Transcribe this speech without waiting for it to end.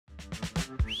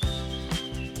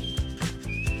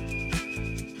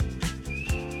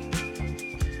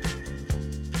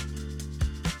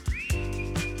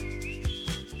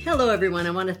Hello, everyone.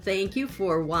 I want to thank you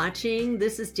for watching.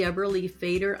 This is Deborah Lee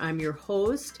Fader. I'm your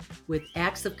host with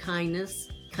Acts of Kindness,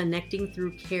 Connecting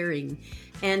Through Caring.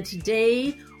 And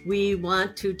today we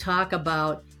want to talk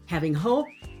about having hope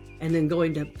and then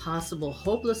going to possible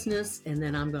hopelessness. And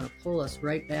then I'm going to pull us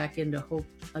right back into hope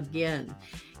again.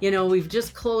 You know, we've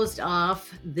just closed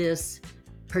off this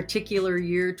particular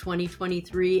year,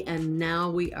 2023, and now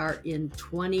we are in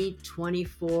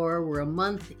 2024. We're a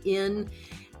month in.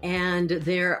 And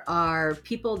there are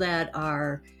people that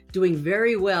are doing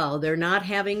very well. They're not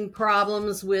having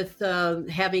problems with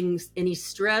having any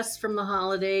stress from the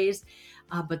holidays,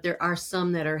 but there are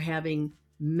some that are having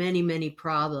many, many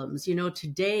problems. You know,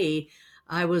 today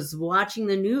I was watching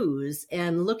the news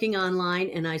and looking online,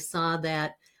 and I saw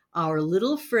that our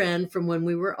little friend from when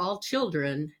we were all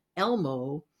children,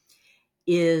 Elmo,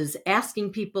 is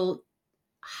asking people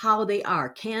how they are,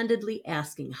 candidly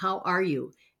asking, how are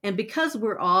you? And because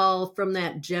we're all from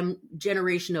that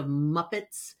generation of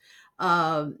Muppets,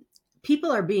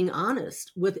 people are being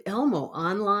honest with Elmo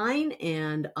online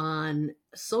and on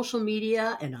social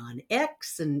media and on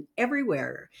X and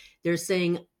everywhere. They're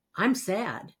saying, I'm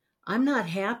sad. I'm not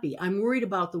happy. I'm worried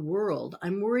about the world.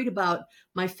 I'm worried about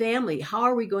my family. How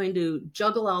are we going to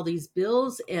juggle all these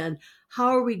bills? And how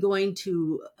are we going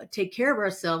to take care of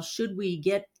ourselves should we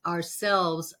get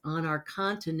ourselves on our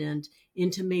continent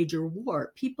into major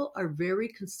war? People are very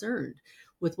concerned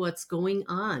with what's going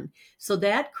on. So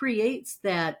that creates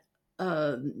that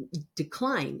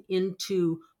decline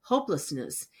into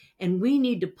hopelessness. And we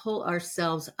need to pull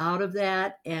ourselves out of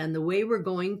that. And the way we're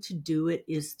going to do it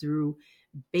is through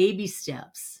baby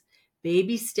steps.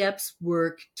 Baby steps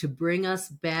work to bring us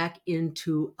back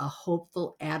into a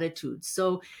hopeful attitude.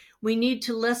 So we need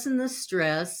to lessen the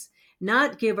stress,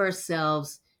 not give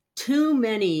ourselves too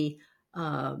many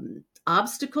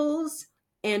obstacles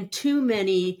and too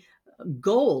many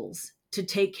goals to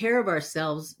take care of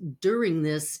ourselves during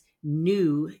this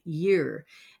new year.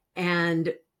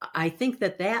 And I think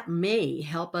that may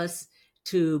help us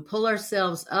to pull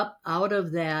ourselves up out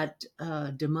of that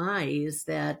demise,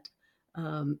 that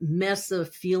mess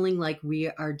of feeling like we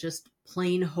are just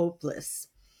plain hopeless.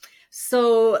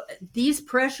 So these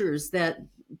pressures that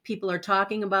people are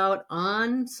talking about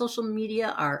on social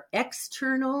media are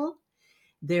external.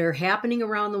 They're happening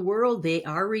around the world. They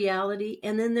are reality.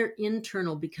 And then they're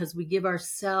internal because we give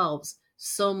ourselves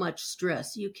so much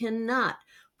stress. You cannot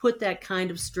put that kind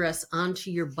of stress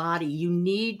onto your body. You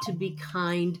need to be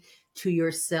kind to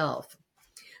yourself.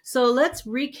 So let's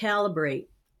recalibrate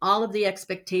all of the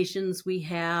expectations we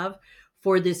have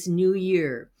for this new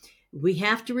year. We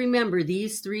have to remember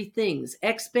these three things.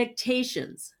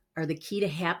 Expectations are the key to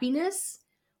happiness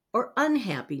or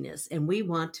unhappiness, and we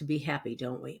want to be happy,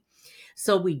 don't we?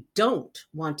 So we don't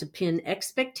want to pin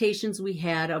expectations we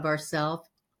had of ourselves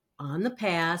on the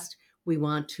past. We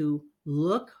want to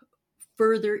look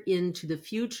further into the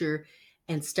future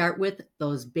and start with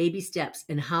those baby steps.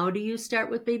 And how do you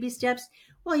start with baby steps?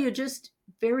 Well, you're just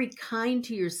very kind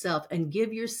to yourself and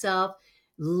give yourself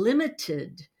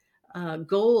limited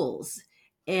goals.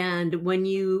 And when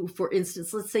you, for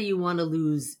instance, let's say you want to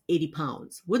lose 80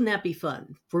 pounds. Wouldn't that be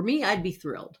fun? For me, I'd be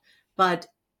thrilled. But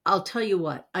I'll tell you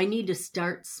what, I need to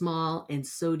start small, and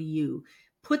so do you.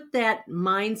 Put that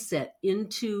mindset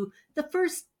into the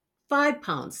first 5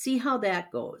 pounds. See how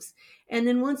that goes. And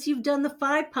then once you've done the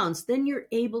 5 pounds, then you're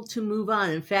able to move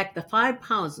on. In fact, the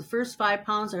first 5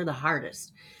 pounds are the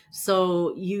hardest.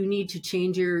 So you need to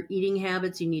change your eating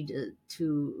habits. You need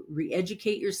to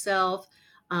re-educate yourself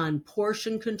on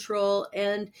portion control.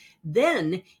 And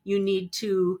then you need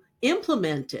to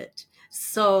implement it.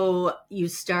 So you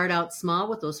start out small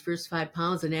with those first 5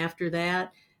 pounds. And after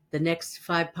that, the next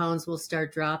 5 pounds will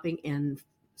start dropping, and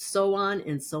so on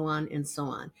and so on and so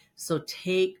on. So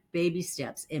take baby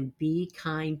steps and be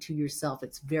kind to yourself.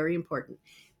 It's very important.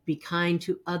 Be kind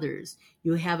to others.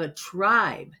 You have a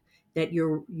tribe that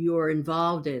you're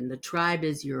involved in. The tribe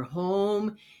is your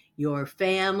home, your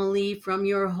family from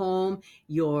your home,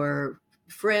 your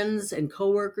friends and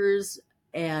coworkers,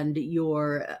 and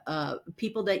your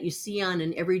people that you see on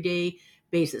an everyday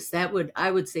basis.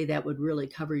 I would say that would really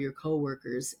cover your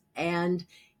coworkers and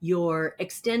your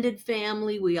extended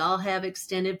family. We all have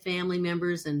extended family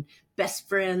members and best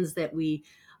friends that we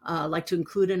like to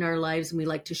include in our lives and we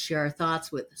like to share our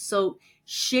thoughts with. So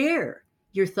share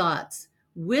your thoughts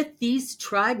with these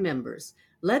tribe members.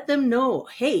 Let them know,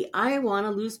 hey, I want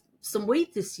to lose some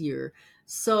weight this year.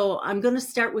 So I'm going to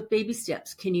start with baby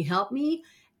steps. Can you help me?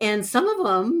 And some of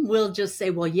them will just say,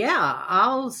 well, yeah,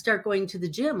 I'll start going to the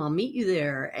gym. I'll meet you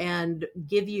there and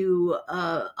give you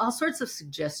all sorts of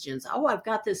suggestions. Oh, I've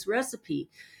got this recipe.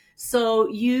 So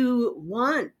you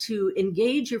want to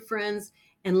engage your friends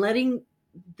and letting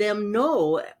them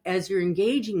know as you're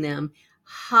engaging them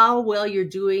how well you're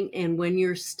doing and when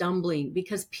you're stumbling,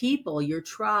 because people, your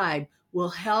tribe, will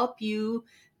help you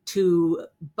to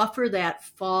buffer that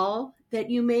fall that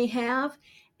you may have,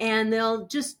 and they'll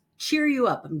just cheer you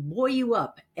up and buoy you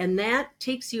up, and that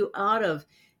takes you out of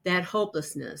that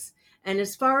hopelessness. And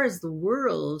as far as the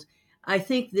world, I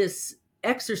think this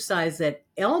exercise that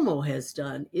Elmo has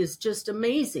done is just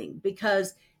amazing,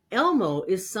 because Elmo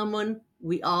is someone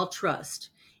we all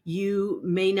trust. You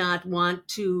may not want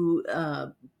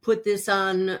to put this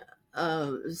on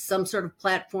some sort of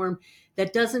platform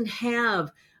that doesn't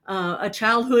have a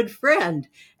childhood friend.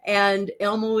 And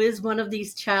Elmo is one of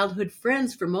these childhood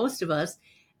friends for most of us,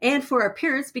 and for our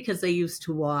parents, because they used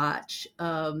to watch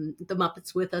the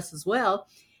Muppets with us as well.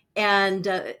 And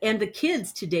the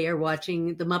kids today are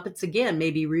watching the Muppets again,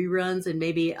 maybe reruns and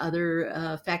maybe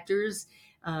other factors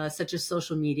such as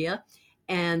social media,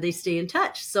 and they stay in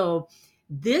touch. So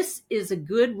this is a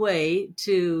good way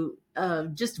to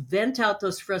just vent out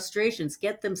those frustrations,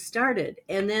 get them started,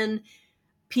 and then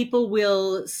people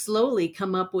will slowly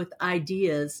come up with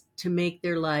ideas to make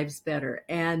their lives better.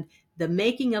 And the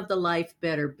making of the life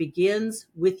better begins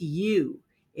with you.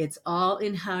 It's all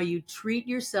in how you treat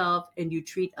yourself and you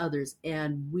treat others.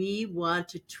 And we want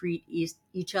to treat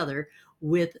each other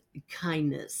with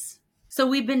kindness. So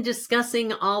we've been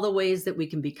discussing all the ways that we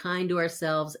can be kind to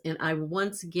ourselves. And I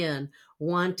once again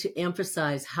want to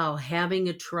emphasize how having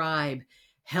a tribe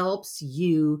helps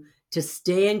you to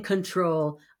stay in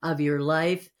control of your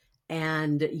life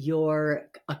and your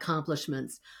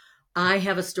accomplishments. I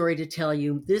have a story to tell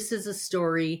you. This is a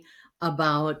story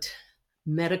about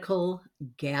medical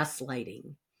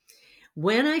gaslighting.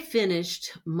 When I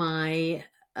finished my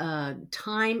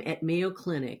time at Mayo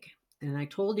Clinic, and I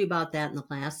told you about that in the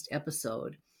last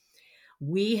episode,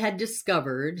 we had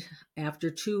discovered after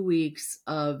 2 weeks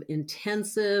of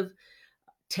intensive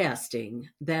testing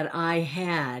that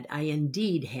I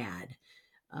indeed had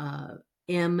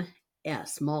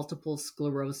MS, multiple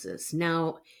sclerosis.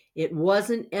 Now, it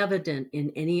wasn't evident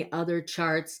in any other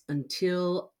charts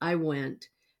until I went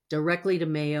directly to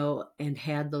Mayo and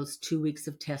had those 2 weeks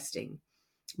of testing.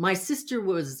 My sister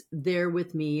was there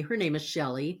with me. Her name is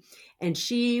Shelley, and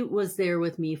she was there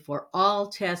with me for all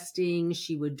testing.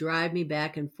 She would drive me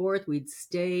back and forth. We'd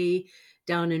stay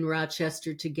down in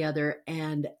Rochester together.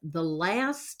 And the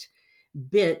last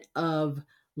bit of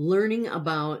learning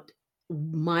about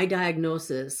my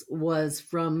diagnosis was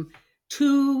from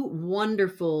two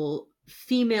wonderful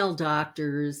female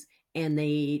doctors, and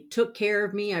they took care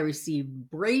of me. I received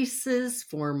braces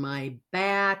for my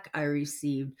back. I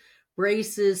received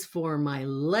braces for my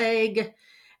leg,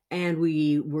 and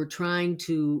we were trying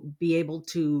to be able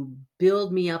to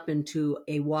build me up into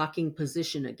a walking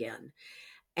position again.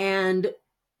 And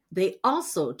they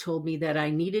also told me that I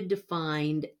needed to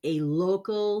find a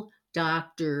local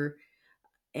doctor,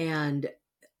 and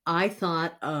I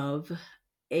thought of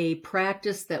a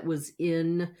practice that was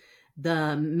in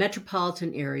the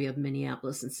metropolitan area of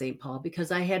Minneapolis and St. Paul,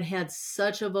 because I had had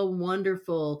such of a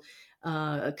wonderful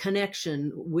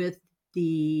connection with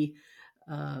the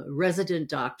resident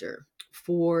doctor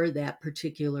for that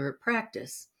particular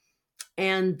practice.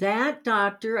 And that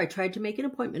doctor, I tried to make an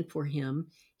appointment for him.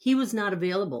 He was not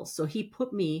available, so he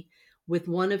put me with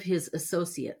one of his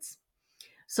associates.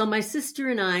 So my sister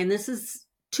and I, and this is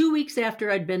 2 weeks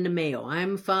after I'd been to Mayo,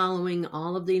 I'm following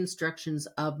all of the instructions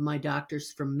of my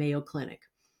doctors from Mayo Clinic.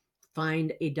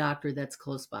 Find a doctor that's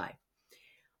close by.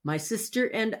 My sister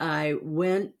and I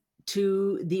went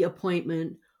to the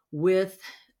appointment with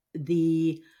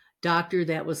the doctor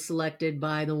that was selected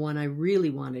by the one I really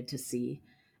wanted to see.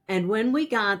 And when we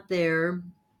got there,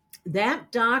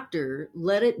 that doctor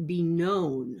let it be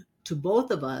known to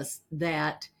both of us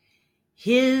that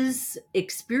his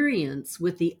experience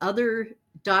with the other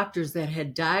doctors that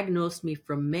had diagnosed me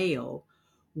from Mayo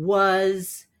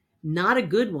was not a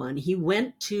good one. He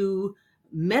went to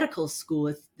medical school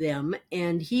with them,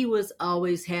 and he was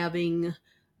always having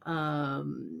a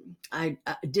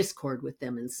discord with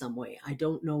them in some way. I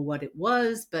don't know what it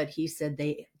was, but he said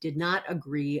they did not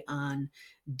agree on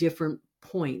different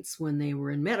points when they were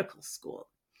in medical school.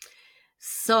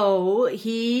 So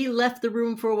he left the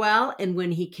room for a while, and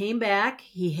when he came back,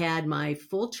 he had my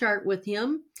full chart with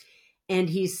him, and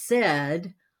he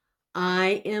said,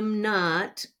 I am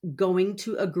not going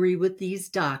to agree with these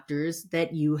doctors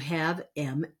that you have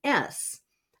MS.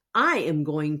 I am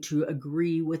going to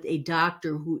agree with a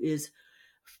doctor who is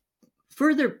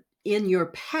further in your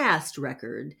past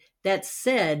record that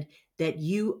said that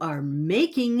you are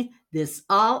making this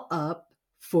all up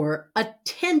for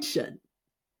attention.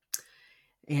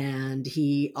 And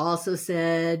he also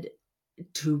said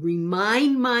to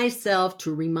remind myself,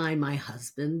 to remind my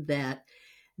husband that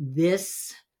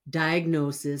this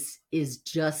diagnosis is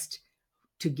just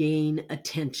to gain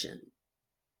attention.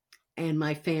 And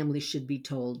my family should be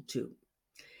told too.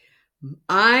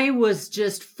 I was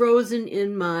just frozen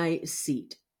in my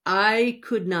seat. I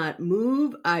could not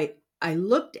move. I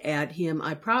looked at him.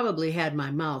 I probably had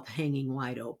my mouth hanging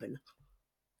wide open,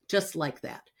 just like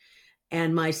that.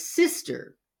 And my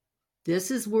sister,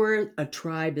 this is where a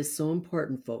tribe is so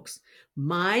important, folks.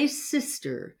 My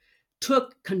sister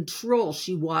took control.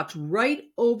 She walked right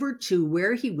over to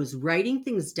where he was writing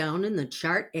things down in the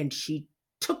chart, and she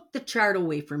took the chart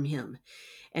away from him.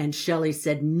 And Shelley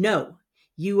said, no,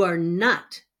 you are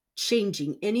not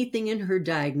changing anything in her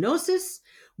diagnosis.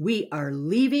 We are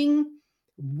leaving.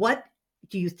 What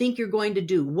do you think you're going to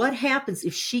do? What happens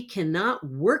if she cannot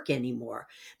work anymore?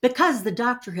 Because the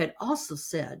doctor had also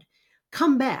said,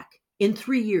 come back in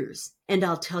 3 years and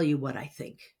I'll tell you what I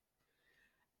think.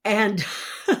 And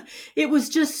it was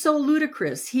just so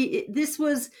ludicrous. This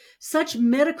was such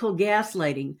medical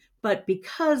gaslighting. But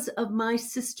because of my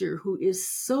sister, who is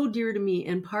so dear to me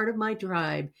and part of my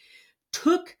tribe,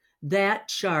 took that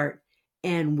chart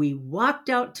and we walked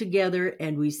out together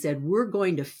and we said, we're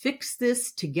going to fix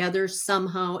this together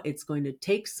somehow. It's going to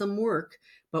take some work,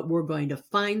 but we're going to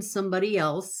find somebody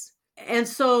else. And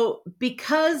so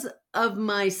because of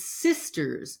my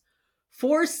sister's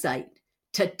foresight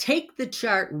to take the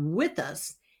chart with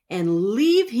us and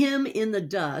leave him in the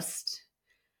dust,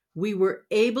 we were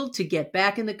able to get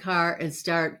back in the car and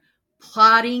start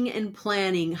plotting and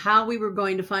planning how we were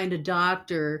going to find a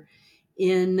doctor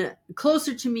in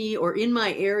closer to me or in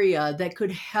my area that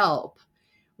could help,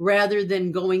 rather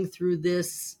than going through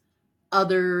this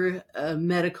other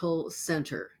medical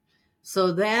center.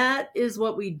 So that is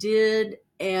what we did.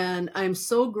 And I'm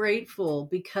so grateful,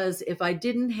 because if I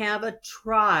didn't have a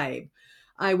tribe,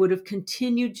 I would have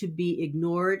continued to be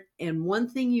ignored. And one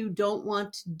thing you don't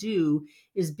want to do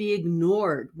is be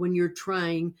ignored when you're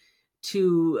trying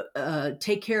to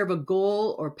take care of a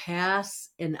goal or pass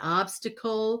an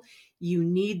obstacle. You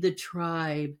need the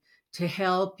tribe to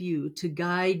help you, to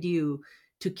guide you,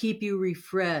 to keep you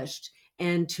refreshed,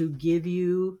 and to give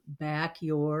you back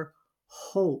your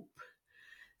hope.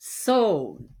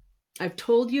 So I've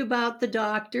told you about the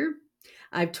doctor.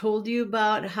 I've told you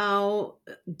about how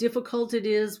difficult it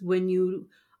is when you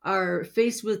are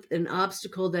faced with an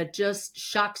obstacle that just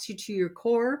shocks you to your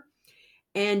core.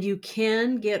 And you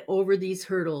can get over these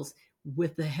hurdles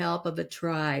with the help of a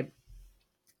tribe.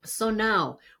 So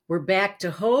now we're back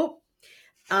to hope.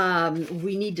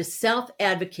 We need to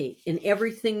self-advocate in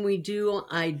everything we do.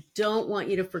 I don't want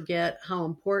you to forget how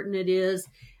important it is,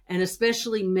 and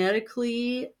especially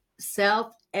medically,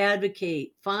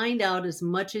 self-advocate. Find out as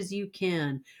much as you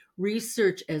can,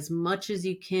 research as much as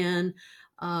you can,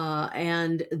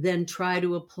 and then try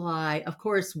to apply, of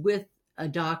course, with a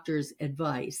doctor's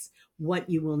advice, what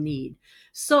you will need.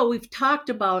 So we've talked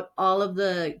about all of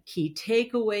the key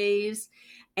takeaways.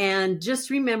 And just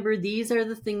remember, these are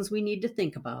the things we need to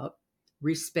think about.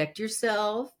 Respect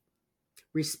yourself,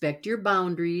 respect your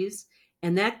boundaries,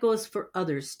 and that goes for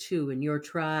others too, in your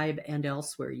tribe and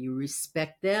elsewhere. You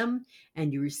respect them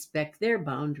and you respect their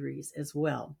boundaries as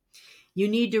well. You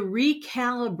need to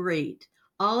recalibrate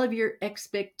all of your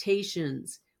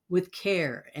expectations with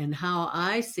care, and how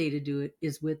I say to do it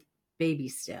is with baby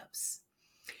steps.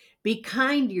 Be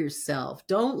kind to yourself.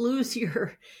 Don't lose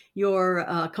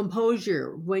your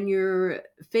composure when you're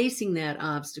facing that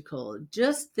obstacle.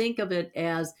 Just think of it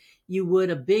as you would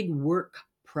a big work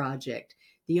project.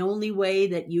 The only way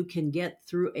that you can get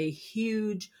through a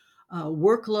huge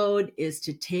workload is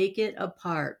to take it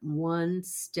apart one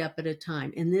step at a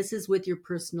time. And this is with your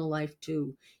personal life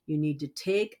too. You need to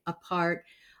take apart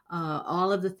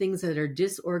all of the things that are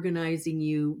disorganizing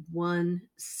you one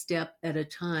step at a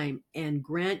time, and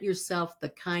grant yourself the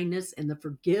kindness and the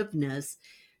forgiveness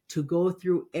to go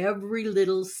through every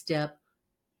little step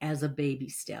as a baby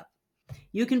step.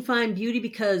 You can find beauty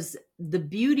because the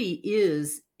beauty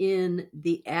is in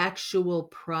the actual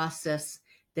process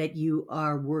that you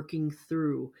are working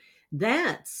through.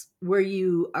 That's where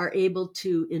you are able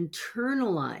to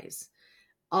internalize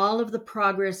all of the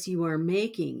progress you are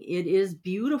making. It is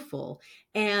beautiful.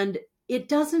 And it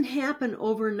doesn't happen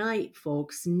overnight,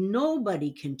 folks.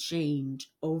 Nobody can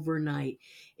change overnight.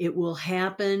 It will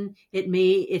happen.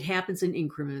 It happens in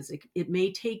increments. It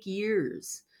may take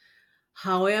years.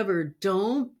 However,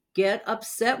 don't get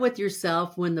upset with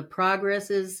yourself when the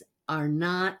progresses are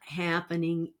not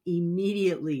happening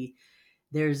immediately.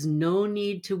 There's no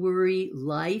need to worry.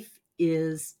 Life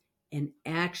is an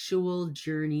actual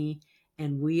journey,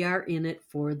 and we are in it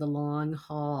for the long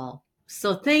haul.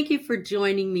 So thank you for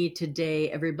joining me today,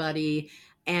 everybody.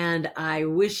 And I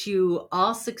wish you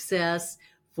all success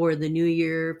for the new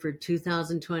year, for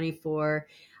 2024.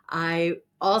 I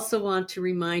also want to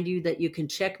remind you that you can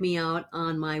check me out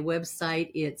on my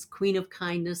website. It's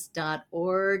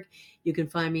queenofkindness.org. You can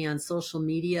find me on social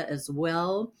media as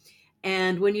well.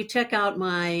 And when you check out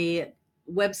my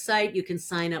website, you can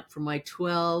sign up for my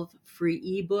 12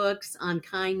 free ebooks on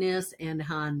kindness and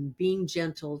on being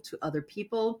gentle to other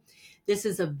people. This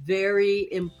is a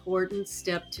very important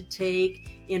step to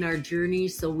take in our journey.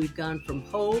 So we've gone from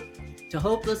hope to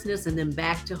hopelessness and then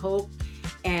back to hope.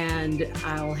 And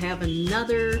I'll have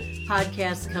another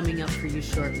podcast coming up for you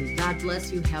shortly. God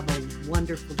bless you. Have a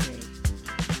wonderful day.